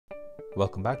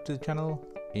Welcome back to the channel.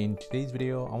 In today's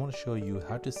video, I want to show you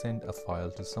how to send a file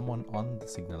to someone on the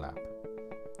Signal app.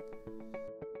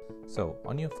 So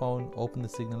on your phone, open the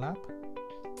Signal app,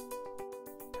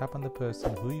 tap on the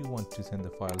person who you want to send the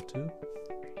file to.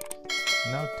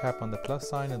 Now tap on the plus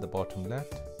sign at the bottom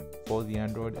left. For the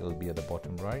Android, it will be at the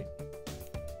bottom right.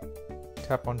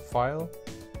 Tap on File.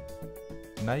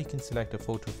 Now you can select a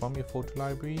photo from your photo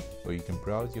library, or you can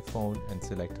browse your phone and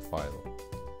select a file.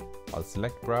 I'll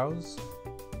select Browse.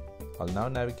 I'll now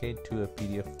navigate to a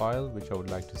PDF file which I would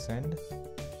like to send.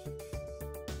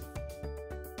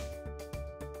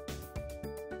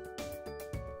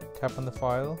 Tap on the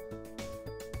file.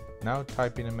 Now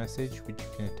type in a message which you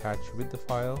can attach with the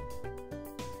file.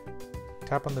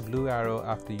 Tap on the blue arrow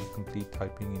after you complete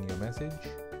typing in your message.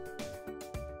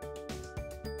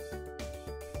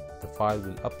 The file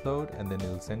will upload and then it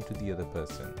will send to the other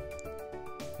person.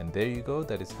 And there you go,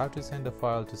 that is how to send a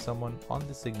file to someone on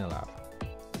the Signal app.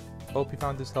 Hope you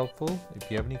found this helpful. If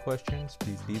you have any questions,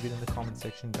 please leave it in the comment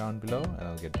section down below and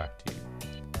I'll get back to you.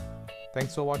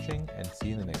 Thanks for watching and see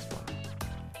you in the next one.